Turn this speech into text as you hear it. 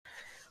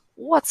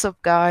What's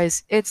up,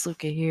 guys? It's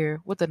Luca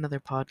here with another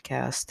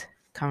podcast,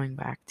 coming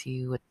back to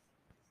you with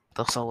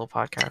the solo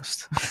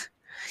podcast.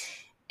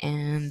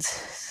 And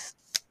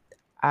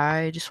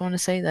I just want to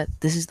say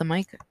that this is the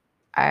mic.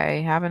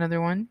 I have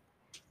another one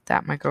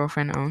that my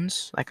girlfriend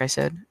owns, like I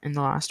said in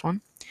the last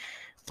one,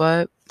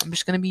 but I'm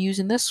just going to be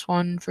using this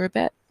one for a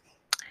bit.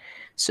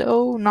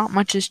 So, not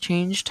much has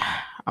changed.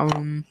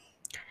 Um,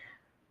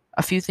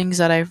 a few things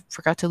that I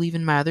forgot to leave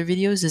in my other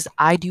videos is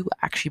I do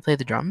actually play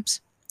the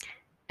drums.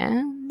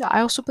 And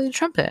I also play the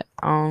trumpet.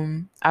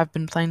 I've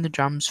been playing the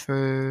drums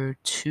for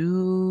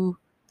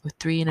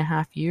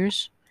 3.5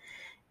 years,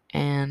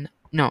 and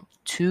no,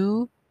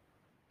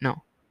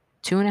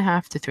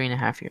 2.5 to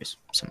 3.5 years.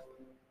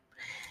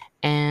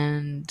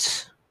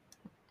 And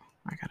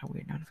I got a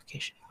weird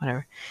notification.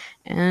 Whatever.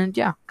 And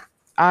yeah,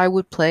 I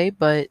would play,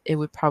 but it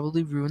would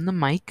probably ruin the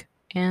mic,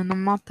 and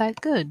I'm not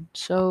that good.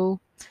 So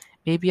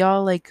maybe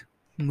I'll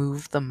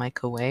move the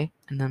mic away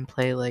and then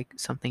play like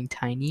something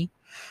tiny,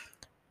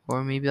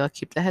 or maybe I'll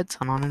keep the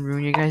headset on and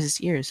ruin your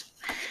guys' ears.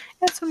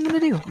 That's what I'm gonna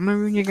do. I'm gonna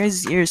ruin your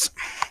guys' ears.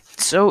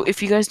 So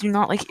if you guys do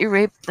not like ear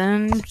rape,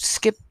 then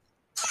skip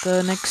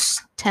the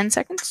next 10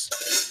 seconds.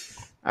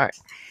 Alright.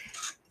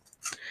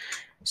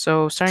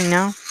 So starting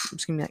now, I'm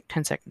just gonna be like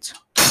 10 seconds.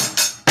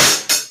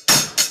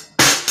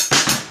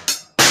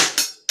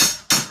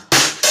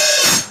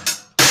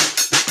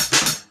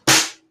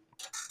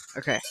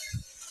 Okay.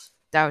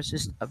 That was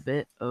just a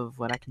bit of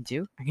what I can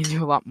do. I can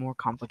do a lot more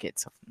complicated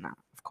stuff than that,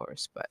 of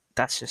course, but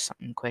that's just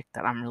something quick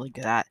that I'm really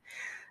good at.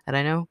 And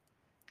I know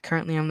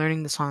currently I'm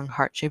learning the song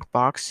Heart Shaped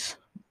Box.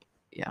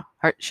 Yeah,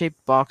 Heart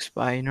Shaped Box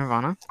by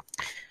Nirvana.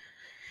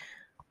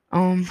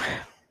 Um,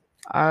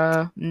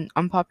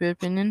 unpopular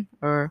opinion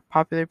or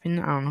popular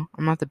opinion, I don't know.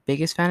 I'm not the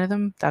biggest fan of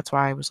them. That's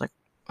why I was like,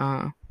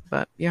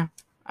 but yeah.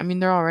 I mean,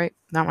 they're alright.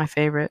 Not my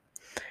favorite,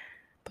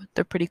 but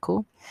they're pretty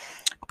cool.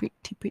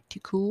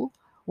 Pretty cool.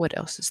 What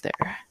else is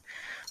there?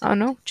 I don't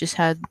know. Just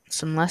had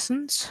some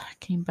lessons.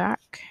 Came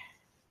back,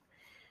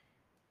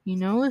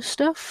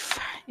 stuff.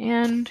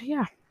 And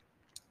yeah,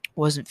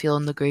 wasn't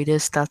feeling the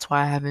greatest. That's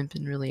why I haven't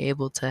been really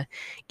able to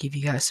give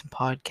you guys some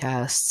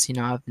podcasts.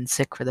 I've been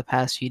sick for the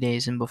past few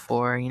days and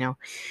before,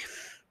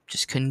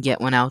 just couldn't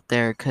get one out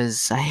there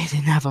because I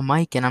didn't have a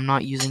mic and I'm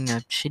not using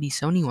a shitty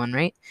Sony one,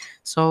 right?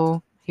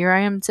 So here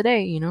I am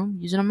today,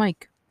 using a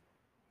mic.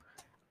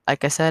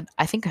 Like I said,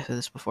 I think I said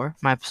this before.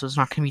 My episode's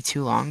not going to be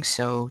too long,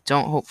 so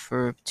don't hope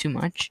for too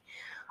much.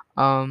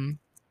 Um,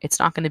 it's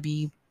not going to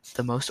be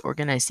the most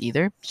organized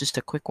either. Just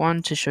a quick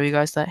one to show you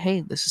guys that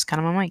hey, this is kind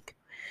of my mic.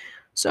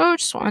 So I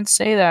just wanted to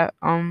say that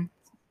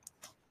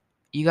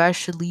you guys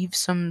should leave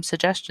some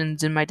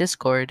suggestions in my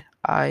Discord.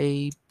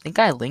 I think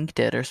I linked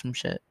it or some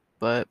shit,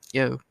 but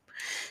yo,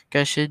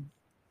 guys should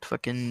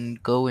fucking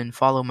go and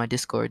follow my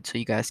Discord so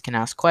you guys can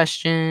ask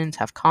questions,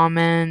 have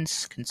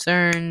comments,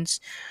 concerns,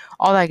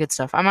 all that good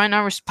stuff. I might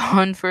not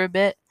respond for a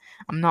bit.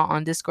 I'm not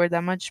on Discord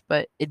that much,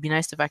 but it'd be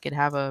nice if I could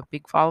have a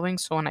big following.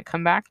 So when I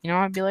come back,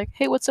 I'd be like,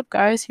 hey, what's up,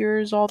 guys?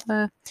 Here's all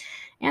the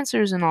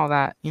answers and all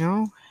that,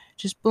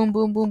 Just boom,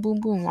 boom, boom, boom,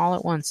 boom, all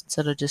at once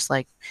instead of just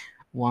like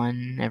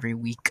one every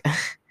week.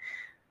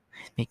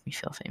 Make me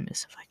feel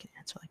famous if I can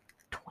answer like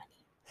 20.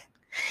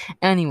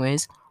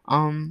 Anyways,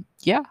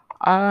 yeah,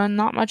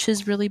 not much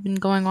has really been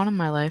going on in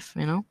my life,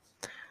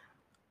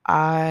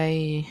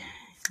 I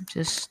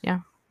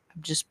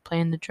I'm just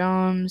playing the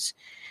drums,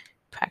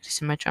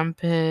 practicing my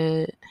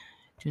trumpet,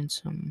 doing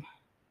some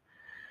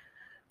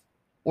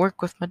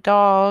work with my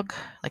dog.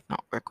 Like,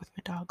 not work with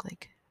my dog,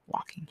 like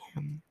walking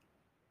him,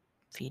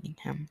 feeding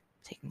him,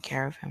 taking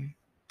care of him.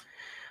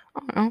 I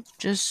don't know,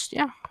 just,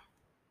 yeah.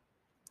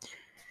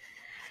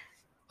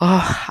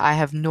 Oh, I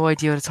have no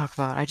idea what to talk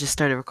about. I just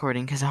started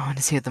recording because I wanted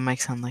to see what the mic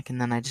sound like, and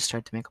then I just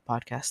started to make a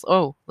podcast.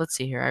 Oh, let's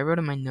see here. I wrote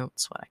in my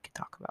notes what I could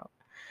talk about.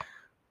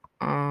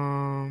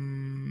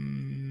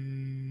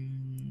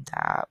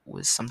 That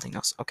was something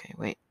else. Okay,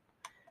 wait.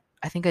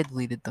 I think I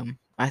deleted them.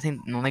 I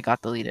think no, they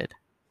got deleted.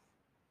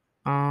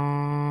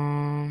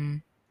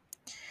 Um,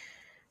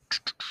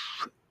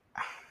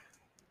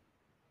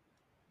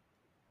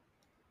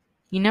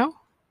 you know,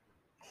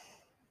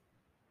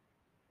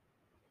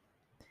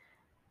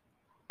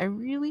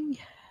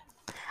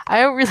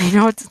 I don't really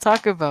know what to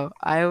talk about.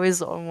 I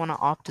always want to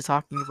opt to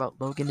talking about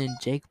Logan and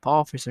Jake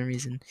Paul for some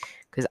reason,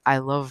 because I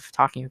love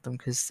talking with them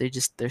because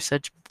they're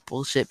such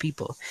bullshit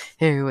people.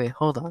 Hey, wait,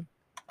 hold on.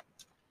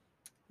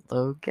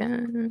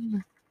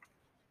 Logan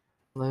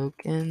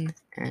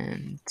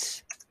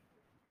and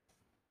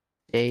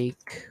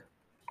Jake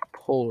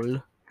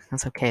Paul.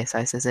 That's okay, so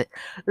I says it.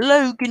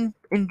 Logan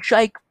and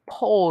Jake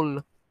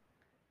Paul.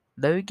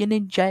 Logan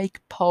and Jake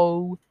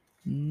Paul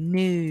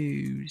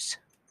news.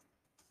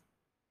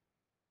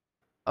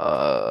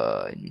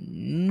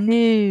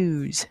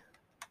 News.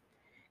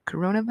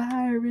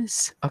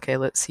 Coronavirus. Okay,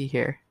 let's see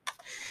here.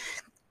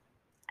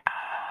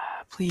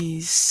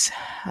 Please,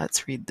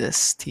 let's read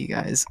this to you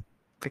guys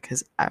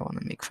because I want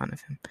to make fun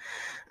of him.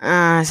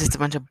 It's just a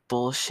bunch of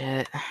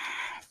bullshit.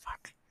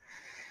 Fuck.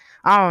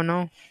 I don't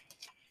know.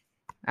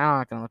 I'm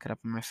not gonna look it up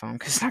on my phone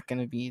because it's not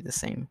gonna be the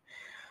same.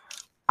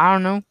 I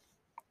don't know.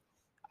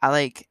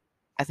 I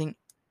think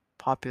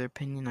popular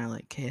opinion, I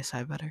like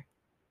KSI better.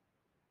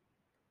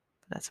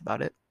 But that's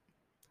about it.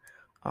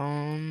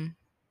 Um,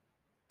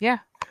 yeah.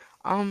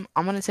 I'm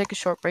gonna take a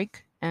short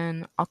break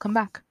and I'll come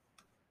back.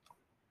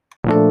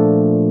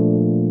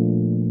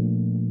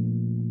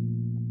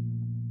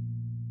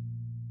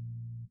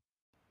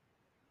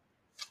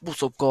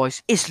 What's up,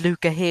 guys? It's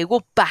Luca here. We're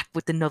back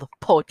with another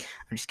pod.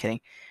 I'm just kidding.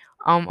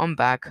 I'm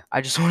back.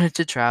 I just wanted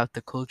to try out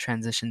the cool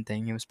transition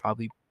thing. It was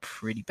probably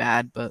pretty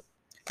bad, but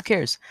who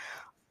cares?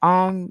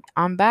 I'm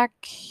back,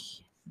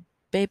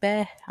 baby.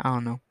 I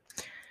don't know.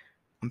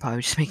 I'm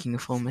probably just making a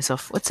fool of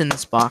myself. What's in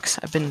this box?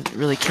 I've been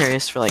really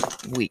curious for like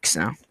weeks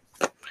now.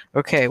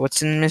 Okay,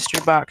 what's in the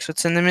mystery box?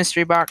 What's in the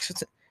mystery box?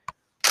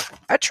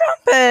 A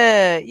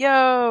trumpet!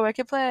 Yo, I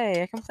can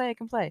play. I can play. I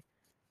can play.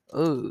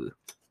 Ooh.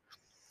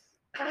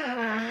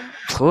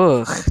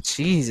 Ugh,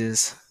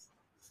 Jesus.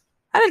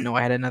 I didn't know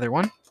I had another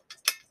one.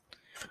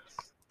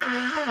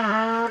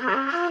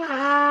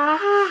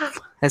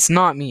 That's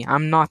not me.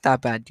 I'm not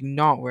that bad. Do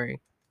not worry.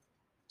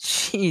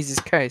 Jesus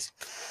Christ.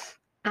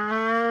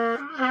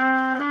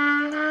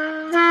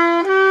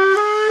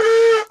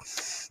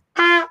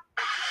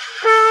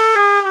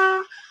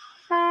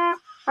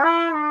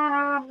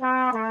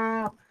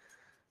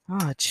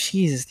 Oh,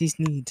 Jesus. These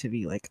need to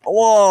be like,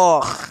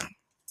 oh,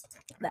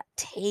 that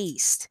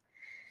taste.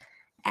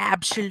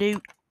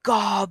 Absolute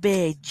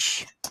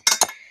garbage.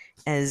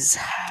 As,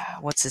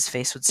 what's his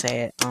face would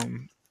say it?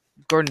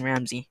 Gordon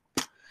Ramsay.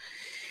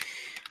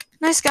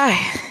 Nice guy,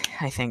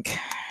 I think.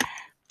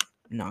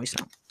 No, he's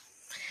not.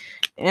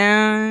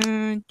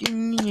 And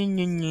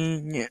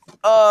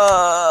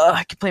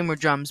I could play more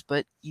drums,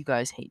 but you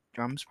guys hate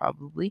drums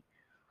probably.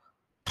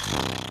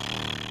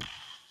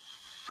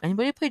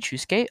 Anybody play True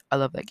Skate? I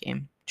love that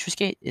game. True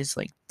Skate is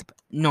like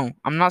no,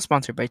 I'm not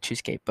sponsored by True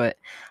Skate, but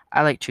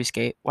I like True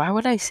Skate. Why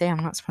would I say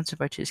I'm not sponsored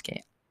by True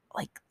Skate?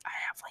 Like I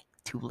have like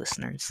 2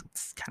 listeners.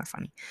 It's kind of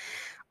funny.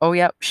 Oh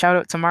yeah, shout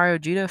out to Mario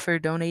Judah for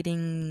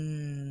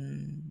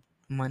donating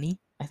money.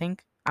 I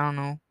think I don't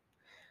know.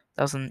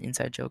 That was an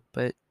inside joke,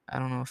 but I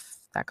don't know if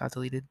that got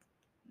deleted.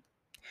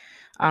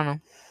 I don't know.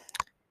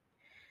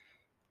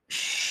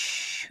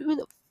 Who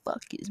the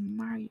fuck is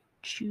Mario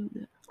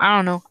Judah? I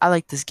don't know. I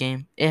like this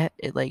game.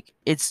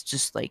 It's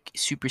just like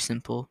super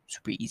simple,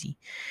 super easy,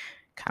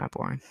 kind of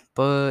boring.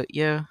 But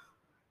yeah,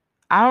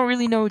 I don't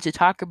really know what to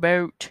talk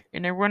about,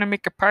 and I want to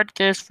make a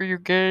podcast for you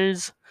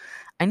guys.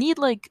 I need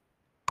like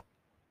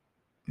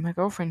my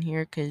girlfriend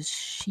here because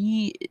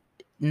she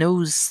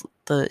knows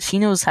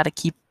how to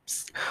keep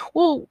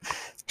well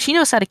she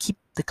knows how to keep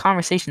the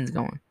conversations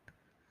going.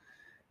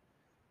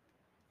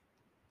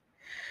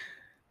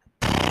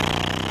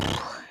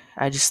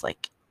 I just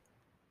like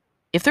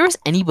if there was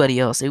anybody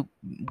else, it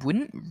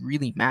wouldn't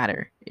really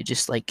matter. It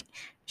just like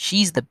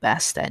she's the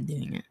best at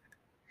doing it.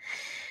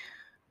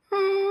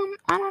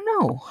 I don't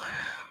know.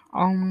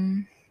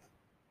 Um,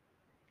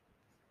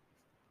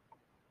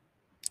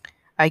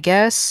 I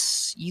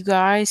guess you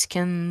guys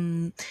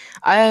can.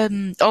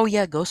 Oh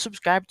yeah, go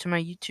subscribe to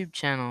my YouTube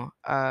channel.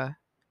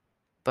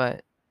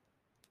 But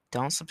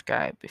don't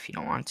subscribe if you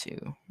don't want to.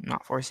 I'm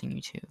not forcing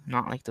you to.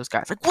 Not like those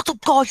guys. Like, what's up,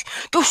 guys?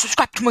 Go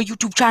subscribe to my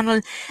YouTube channel.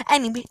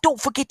 Anyway,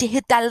 don't forget to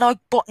hit that like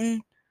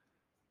button.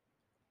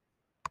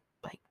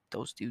 Like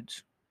those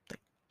dudes. Like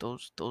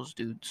those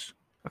dudes.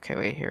 Okay,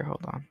 wait here.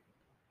 Hold on.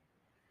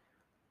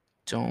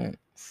 Don't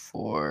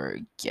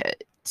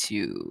forget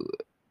to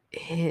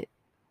hit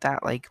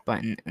that like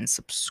button and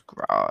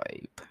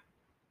subscribe.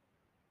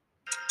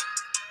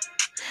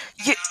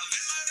 Yeah.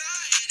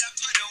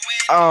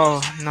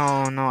 Oh,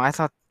 no.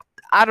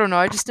 I don't know.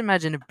 I just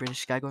imagine a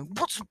British guy going,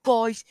 "What's up,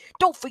 guys?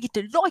 Don't forget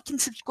to like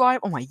and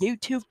subscribe on my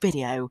YouTube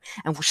video,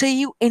 and we'll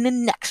see you in the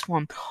next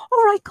one."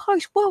 Alright,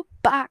 guys, we're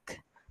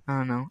back. I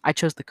don't know. I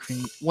chose the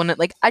one.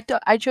 Like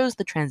I chose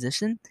the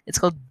transition. It's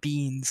called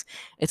beans.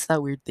 It's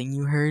that weird thing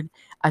you heard.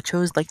 I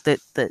chose like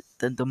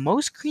the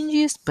most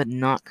cringiest, but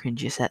not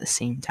cringiest at the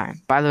same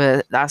time. By the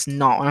way, that's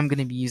not what I'm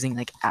gonna be using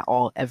like at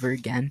all ever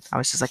again. That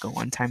was just like a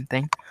one-time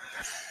thing.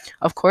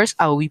 Of course,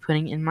 I will be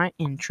putting in my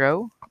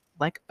intro,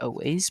 like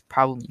always.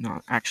 Probably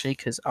not actually,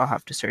 because I'll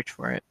have to search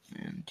for it.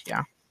 And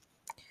yeah,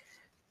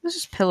 this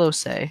is Pillow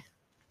Say,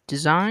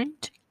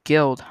 designed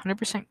Guild,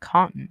 100%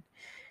 cotton.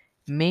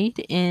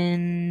 Made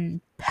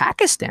in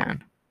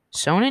Pakistan,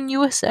 sewn in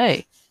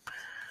USA.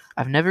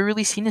 I've never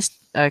really seen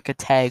like a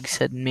tag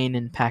said made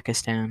in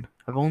Pakistan.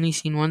 I've only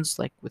seen ones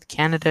like with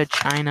Canada,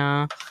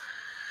 China.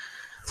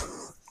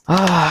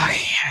 I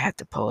had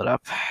to pull it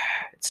up.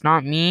 It's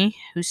not me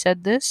who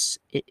said this.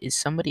 It is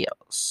somebody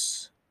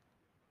else.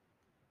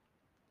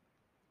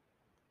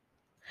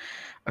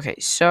 Okay,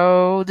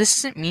 so this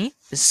isn't me.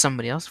 This is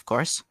somebody else, of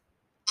course.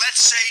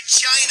 Let's say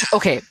China.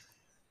 Okay,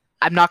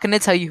 I'm not gonna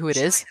tell you who it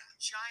is.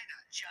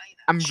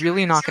 I'm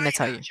really not gonna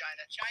tell you.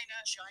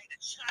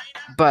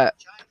 But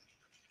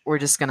we're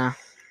just gonna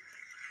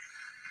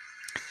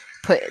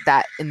put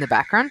that in the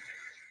background.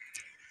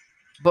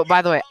 But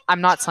by the way,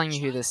 I'm not telling you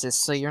who this is,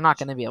 so you're not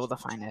gonna be able to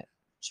find it.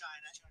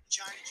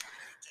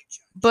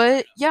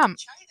 But yeah,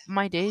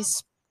 my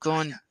days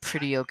going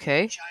pretty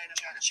okay. China.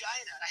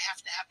 I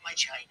have to have my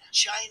China.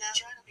 China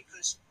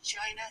because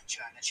China.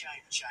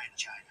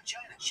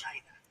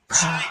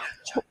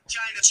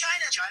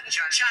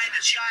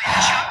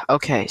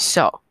 Okay,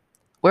 so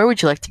where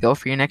would you like to go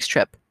for your next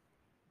trip?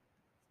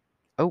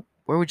 Oh,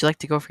 where would you like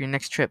to go for your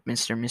next trip,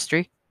 Mr.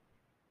 Mystery?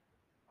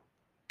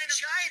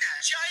 China.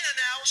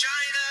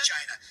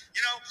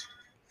 You know,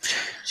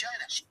 China.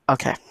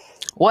 Okay.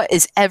 What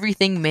is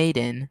everything made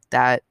in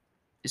that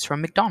is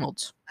from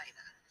McDonald's?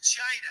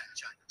 China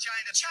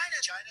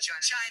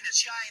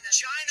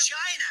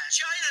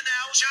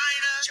now.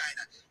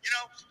 You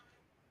know,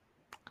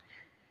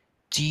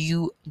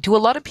 Do a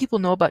lot of people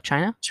know about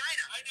China? China.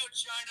 I know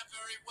China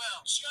very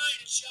well.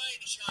 China.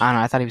 I don't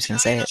know. I thought he was gonna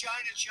say it. China.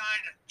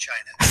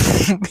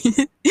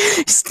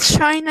 It's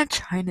China.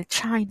 China. It's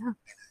China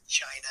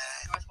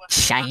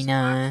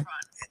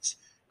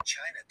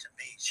To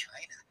me,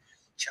 China.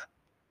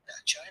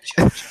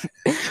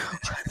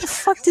 What the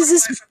fuck does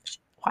this?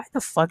 Why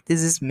the fuck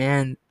does this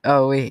man?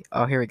 Oh wait.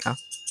 Oh, here we go.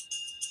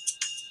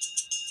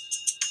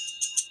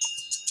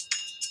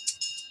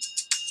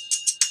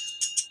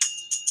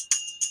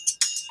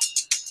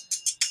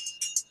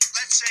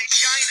 Let's say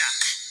China.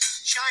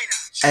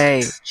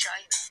 Hey.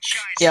 China.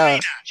 Yo.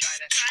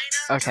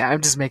 Okay,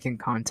 I'm just making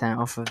content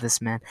off of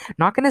this man.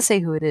 Not gonna say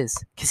who it is,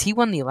 because he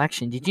won the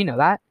election. Did you know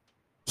that?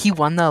 He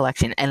won the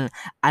election, and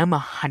I'm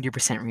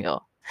 100%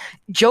 real.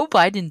 Joe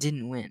Biden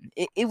didn't win.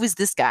 It was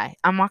this guy.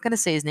 I'm not gonna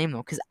say his name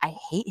though, because I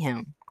hate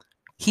him.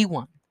 He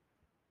won.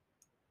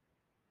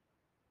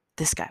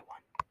 This guy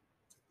won.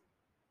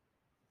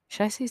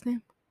 Should I say his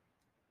name?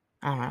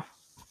 I don't know.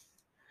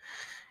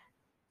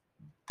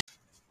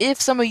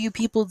 If some of you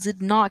people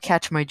did not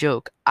catch my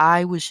joke,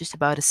 I was just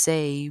about to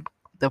say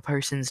the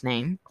person's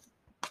name,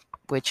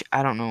 which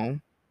I don't know.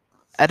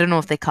 I don't know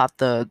if they caught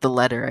the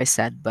letter I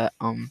said, but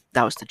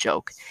that was the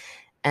joke.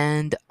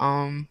 And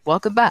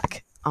welcome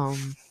back.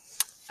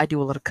 I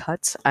do a lot of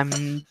cuts. I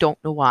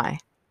don't know why.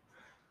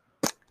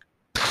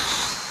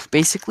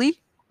 Basically,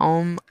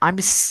 I'm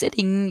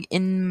sitting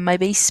in my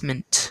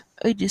basement.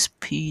 I just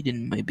peed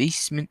in my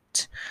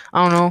basement.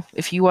 I don't know.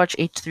 If you watch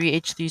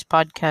H3H3's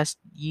podcast,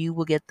 you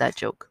will get that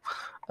joke.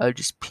 I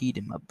just peed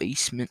in my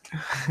basement.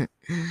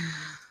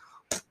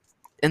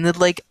 And then,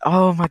 like,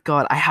 oh my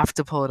god, I have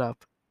to pull it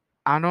up.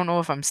 I don't know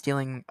if I'm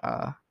stealing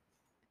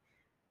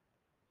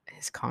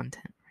his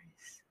content.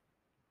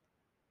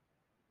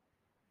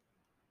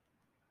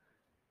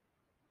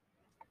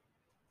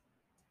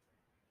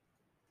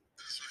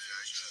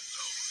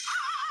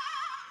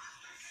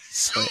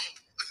 Sweat.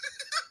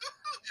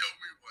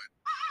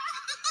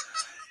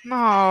 No.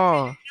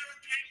 I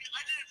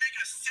didn't make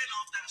a cent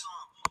off that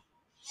song.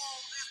 Whoa,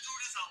 this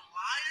dude is a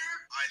liar.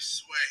 I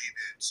swear he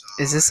did. So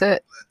Is this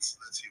it? Let's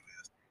see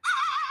this.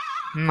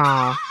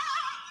 No.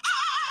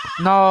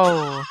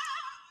 No.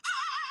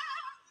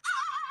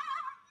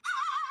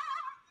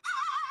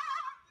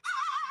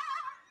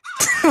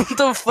 What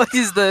the fuck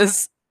is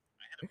this?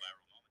 I had a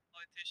viral moment.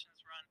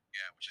 Politicians run.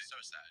 Yeah, which is so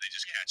sad. They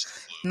just catch the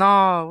flu.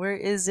 No, where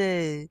is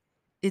it?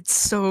 It's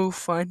so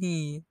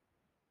funny.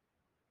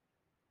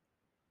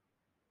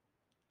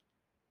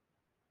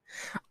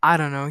 I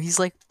don't know. He's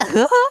like, I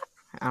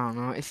don't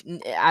know.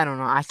 I don't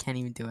know. I can't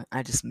even do it.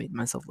 I just made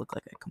myself look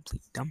like a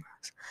complete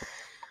dumbass,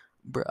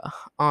 bruh.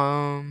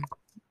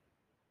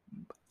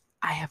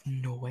 I have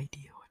no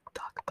idea what to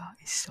talk about.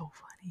 It's so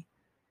funny,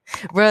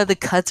 bruh. The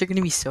cuts are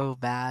gonna be so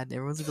bad.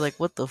 Everyone's gonna be like,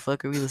 "What the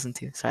fuck are we listening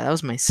to?" Sorry, that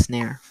was my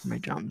snare for my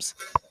drums.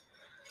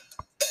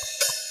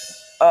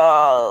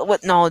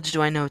 What knowledge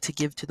do I know to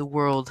give to the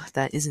world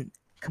that isn't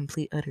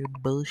complete utter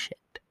bullshit?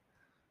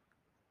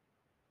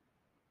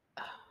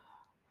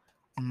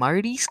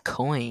 Marty's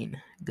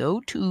Coin.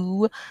 Go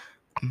to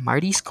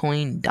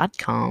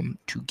martyscoin.com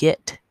to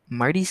get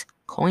Marty's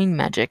Coin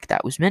Magic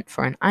that was meant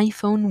for an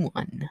iPhone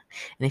 1.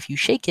 And if you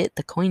shake it,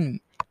 the coin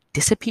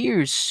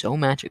disappears so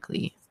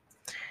magically.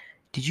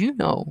 Did you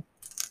know?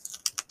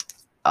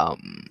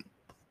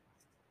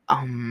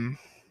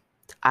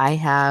 I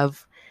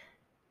have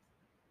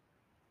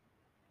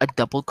a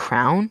double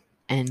crown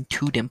and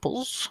 2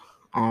 dimples.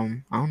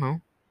 I don't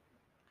know.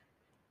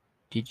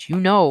 Did you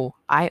know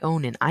I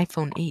own an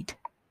iPhone 8,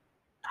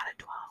 not a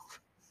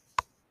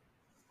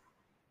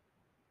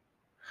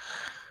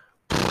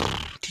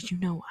 12? Did you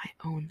know I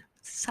own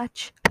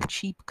such a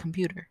cheap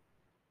computer?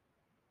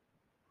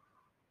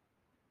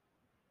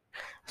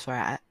 Sorry,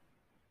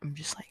 I'm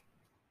just like,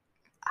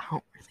 I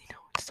don't really know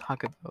what to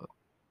talk about.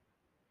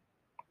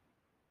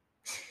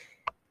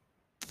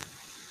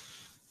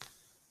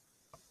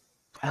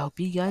 I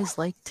hope you guys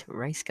liked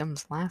Rice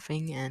Gums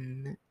Laughing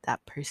and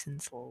that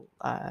person's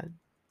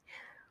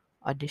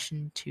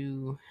audition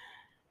to.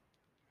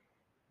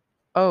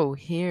 Oh,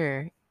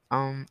 here.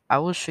 I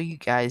will show you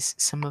guys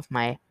some of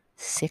my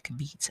sick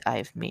beats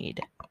I've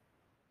made.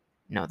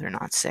 No, they're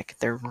not sick.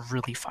 They're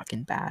really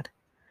fucking bad.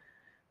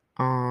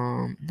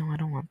 No, I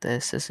don't want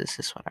this. This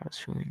is what I was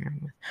fooling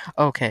around with.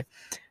 Okay.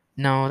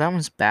 No, that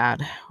one's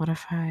bad. What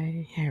if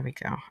here we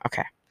go.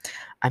 Okay.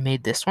 I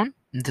made this one.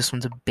 This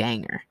one's a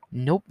banger.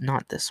 Nope,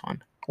 not this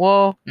one.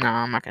 Well, no,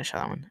 I'm not gonna show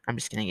that one. I'm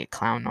just gonna get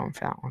clowned on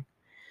for that one.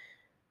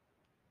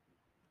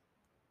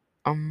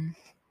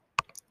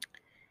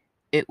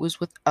 It was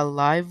with a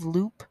live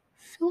loop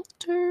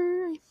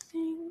filter, I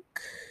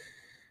think.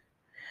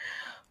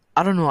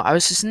 I don't know. I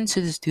was listening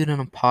to this dude on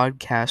a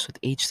podcast with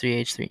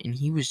H3H3, and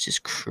he was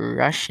just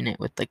crushing it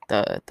with like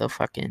the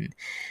fucking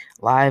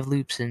live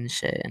loops and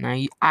shit. And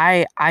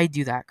I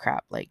do that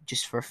crap like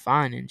just for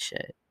fun and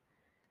shit.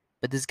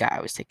 But this guy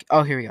was taking.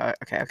 Oh, here we go.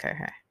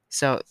 Okay.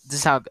 So this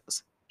is how it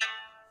goes.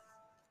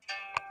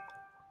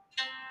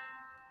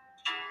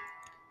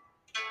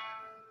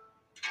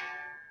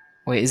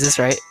 Wait, is this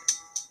right?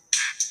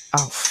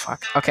 Oh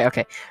fuck.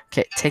 Okay.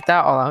 Take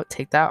that all out.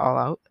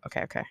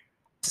 Okay.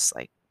 Just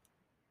like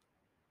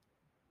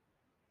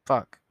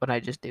fuck. What did I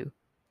just do?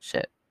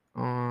 Shit.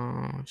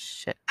 Oh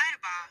shit.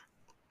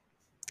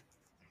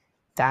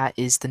 That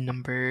is the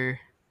number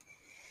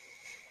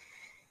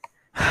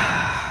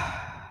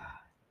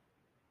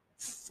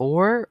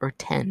 4 or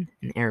 10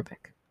 in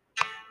Arabic.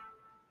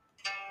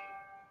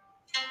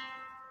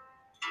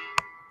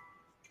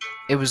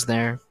 It was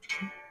there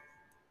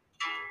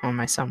on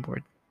my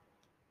soundboard.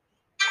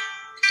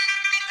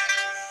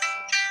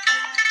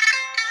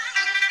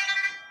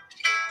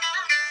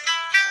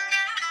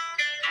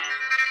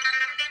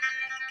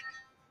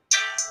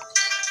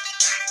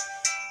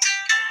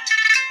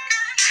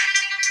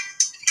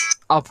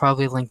 I'll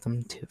probably link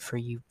them to for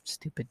you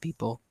stupid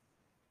people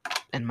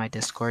in my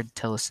Discord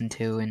to listen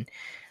to and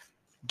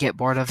get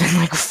bored of in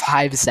like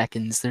 5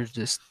 seconds.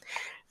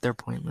 They're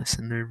pointless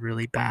and they're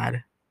really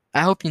bad.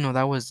 I hope you know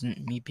that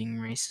wasn't me being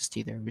racist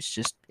either.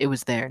 It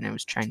was there and it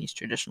was Chinese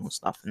traditional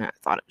stuff and I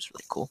thought it was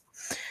really cool.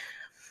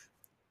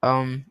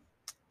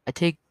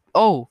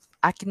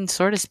 I can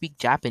sort of speak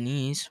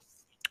Japanese.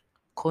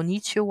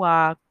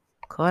 Konnichiwa,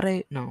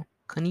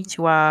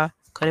 konnichiwa,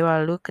 kore wa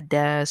Luka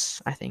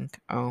desu, I think.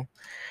 Oh.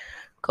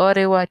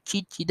 Kore wa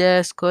chichi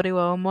desu, kore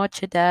wa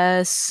omochi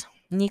desu.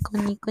 Nico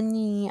nico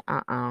ni.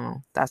 I don't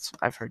know.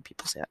 I've heard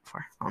people say that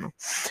before. I don't know.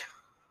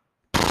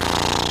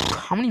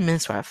 How many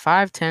minutes do I have?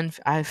 5, 10.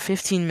 I have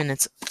 15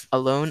 minutes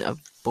alone of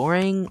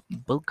boring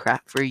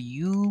bullcrap for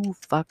you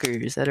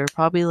fuckers that are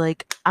probably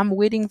like, I'm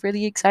waiting for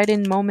the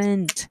exciting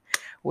moment.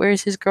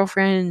 Where's his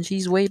girlfriend?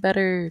 She's way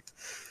better.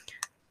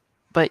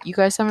 But you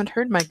guys haven't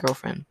heard my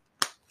girlfriend.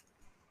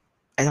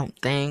 I don't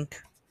think.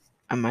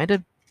 I might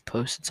have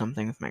posted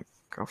something with my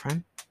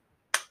girlfriend.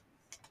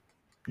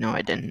 No,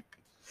 I didn't.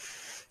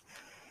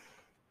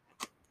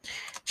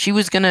 She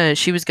was gonna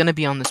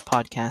be on this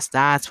podcast.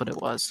 That's what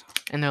it was.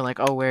 And they're like,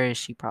 oh, where is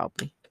she?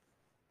 Probably.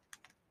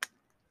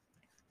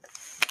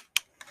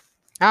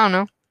 I don't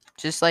know.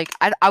 Just like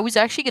I was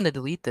actually gonna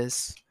delete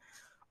this,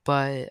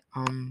 but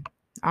I don't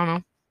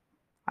know.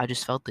 I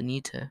just felt the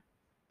need to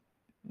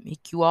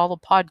make you all a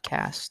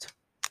podcast.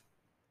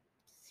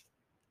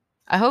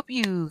 I hope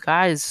you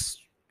guys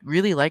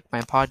really like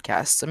my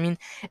podcasts. I mean,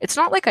 it's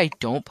not like I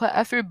don't put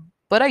effort,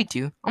 but I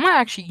do. I'm gonna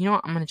actually, you know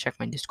what? I'm gonna check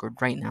my Discord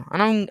right now,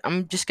 and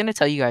I'm just gonna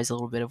tell you guys a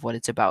little bit of what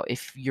it's about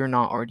if you're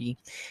not already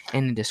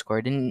in the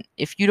Discord. And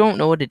if you don't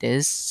know what it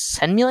is,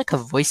 send me like a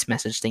voice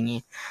message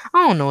thingy.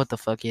 I don't know what the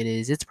fuck it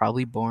is. It's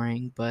probably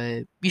boring,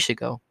 but you should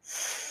go.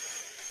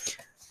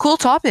 Cool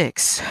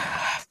topics.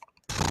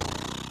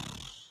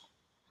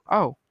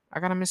 Oh, I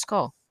got a missed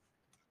call.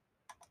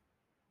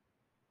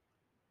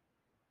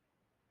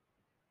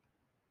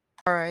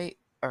 All right,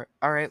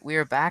 we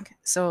are back.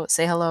 So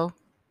say hello.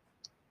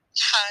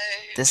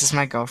 Hi. This is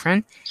my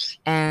girlfriend,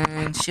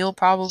 and she'll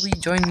probably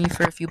join me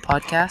for a few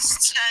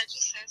podcasts. Can I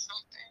just say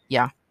something?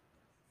 Yeah.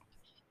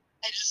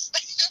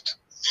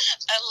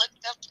 I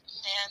looked up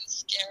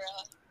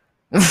mascara.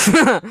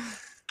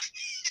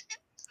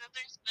 So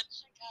there's been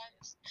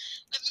guys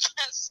with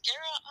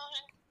mascara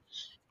on.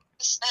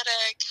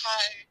 Aesthetic.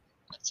 Hi.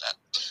 What's up?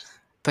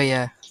 But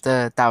yeah,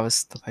 that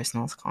was the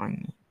person I was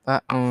calling me.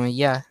 But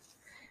yeah.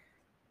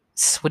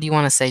 So what do you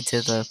want to say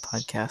to the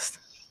podcast?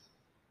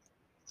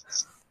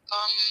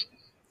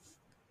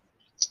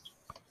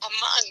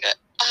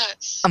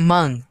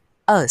 Among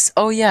Us.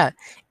 Oh yeah.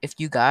 If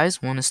you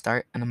guys want to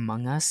start an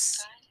Among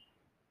Us.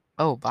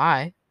 Oh,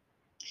 bye.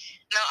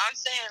 No, I'm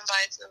saying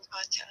bye to the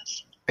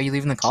podcast. Are you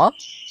leaving the call?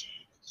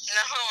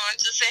 No, I'm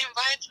just saying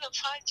bye to the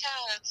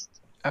podcast.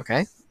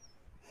 Okay.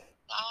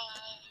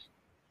 Bye.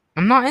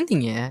 I'm not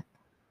ending yet.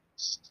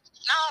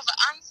 No, but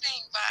I'm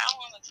saying bye. I don't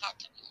want to talk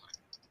anymore.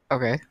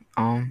 Okay.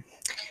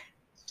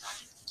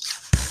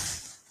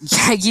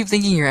 Yeah, I keep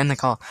thinking you're in the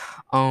call.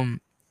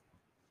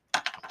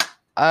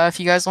 If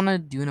you guys want to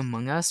do an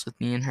Among Us with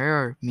me and her,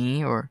 or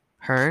me or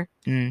her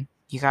and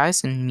you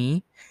guys and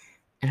me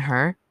and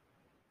her,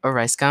 or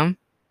Rice Gum.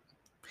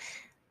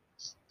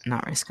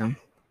 Not Rice Gum.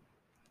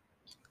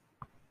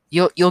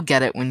 You'll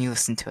get it when you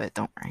listen to it.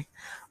 Don't worry.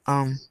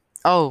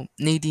 Oh,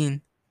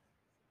 Nadine.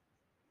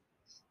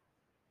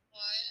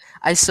 What?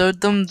 I showed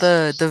them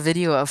the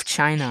video of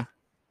China.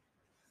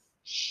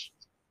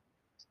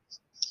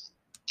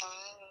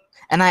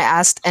 And I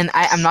asked, and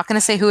I'm not gonna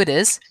say who it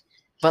is,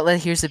 but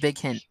here's a big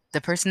hint: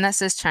 the person that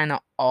says China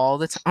all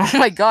the time. Oh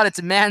my God,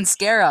 it's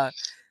mascara.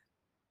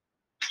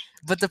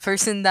 But the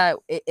person that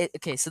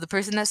okay, so the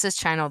person that says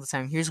China all the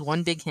time. Here's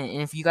one big hint,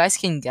 and if you guys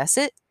can guess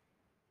it,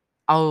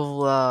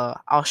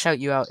 I'll shout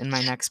you out in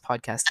my next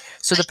podcast.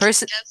 So the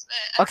person, Guess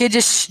it. okay,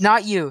 just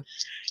not you.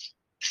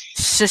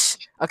 Shush.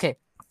 Okay,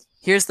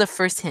 here's the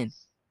first hint.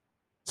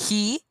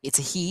 It's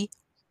a he,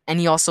 and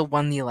he also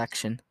won the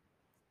election.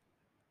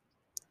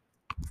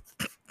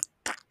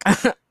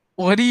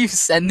 What are you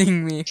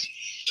sending me?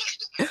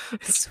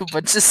 It's a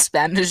bunch of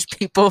Spanish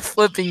people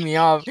flipping me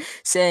off,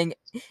 saying,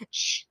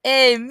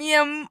 "Hey, mi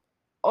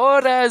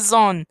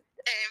corazón,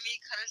 Mi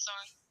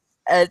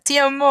corazón. te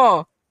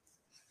amo,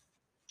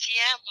 Te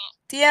amo.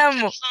 te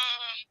amo."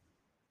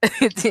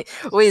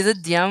 Corazón. Wait, is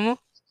it te amo?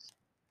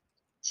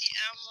 Te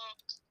amo.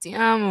 Te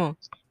amo.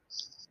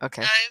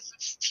 Okay. Guys,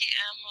 it's te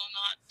amo,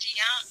 not te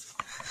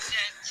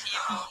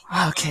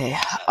amo. Okay.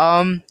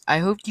 I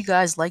hope you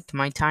guys liked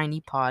my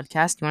tiny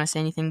podcast. You want to say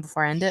anything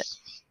before I end it?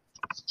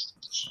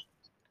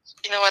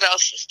 You know what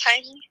else is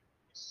tiny?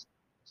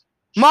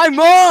 My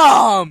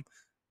mom.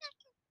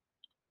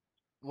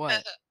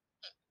 What?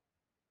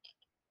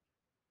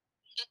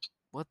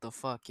 What the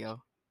fuck,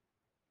 yo?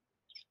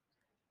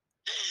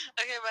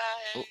 Okay,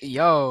 bye.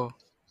 Yo.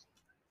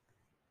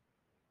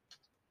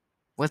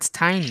 What's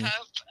tiny? I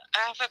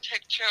have a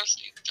picture of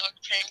Snoop Dogg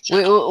praying to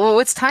Wait,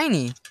 what's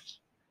tiny?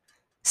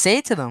 Say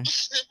it to them.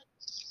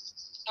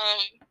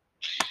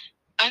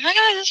 I'm not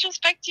gonna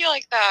disrespect you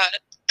like that.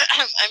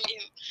 I mean,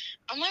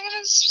 I'm not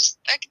gonna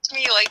disrespect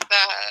me like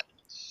that.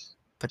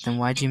 But then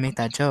why'd you make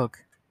that joke?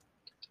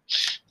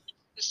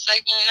 It's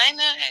like me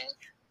night.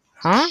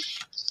 Huh?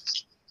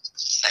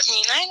 It's like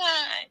me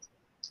night.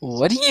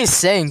 What are you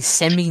saying?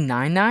 Send me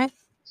 99?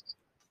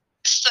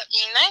 It's like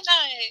me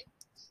night.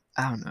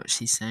 I don't know what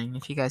she's saying.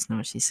 If you guys know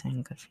what she's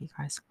saying, good for you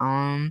guys.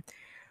 I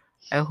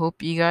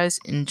hope you guys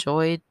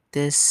enjoyed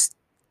this.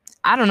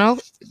 I don't know.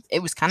 It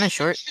was kind of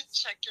short.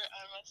 Check your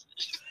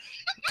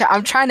iMessage.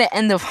 I'm trying to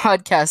end the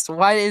podcast.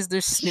 Why is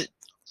there Snoop?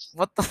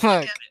 What the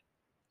fuck? Get it.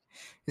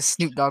 Is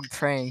Snoop Dogg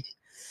praying?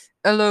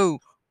 Hello,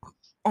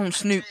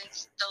 Snoop.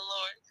 Praise the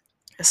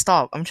Lord.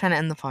 Stop. I'm trying to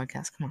end the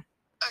podcast. Come on.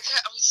 Okay,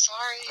 I'm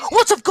sorry.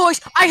 What's up, guys?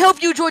 I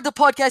hope you enjoyed the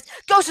podcast.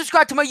 Go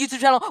subscribe to my YouTube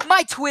channel,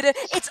 my Twitter.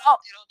 It's up.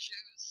 You don't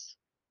choose.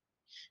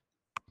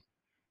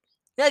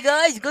 Yeah,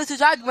 guys, go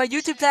subscribe to my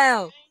YouTube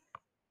channel.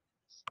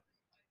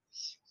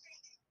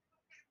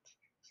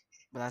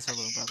 But that's our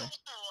little brother.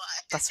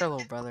 What? That's our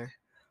little brother.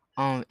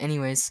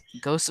 Anyways,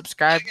 go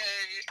subscribe. Okay.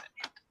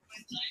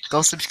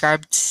 Go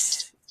subscribe.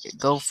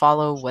 Go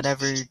follow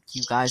whatever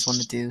you guys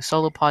want to do.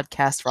 Solo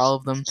podcast for all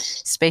of them.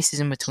 Spaces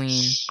in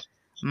between.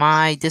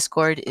 My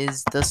Discord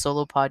is the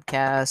Solo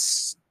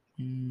Podcast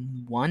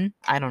 1.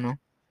 I don't know.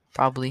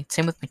 Probably.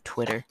 Same with my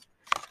Twitter.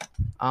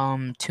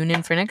 Tune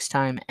in for next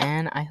time,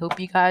 and I hope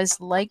you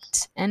guys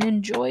liked and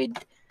enjoyed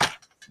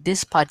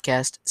this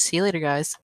podcast. See you later, guys.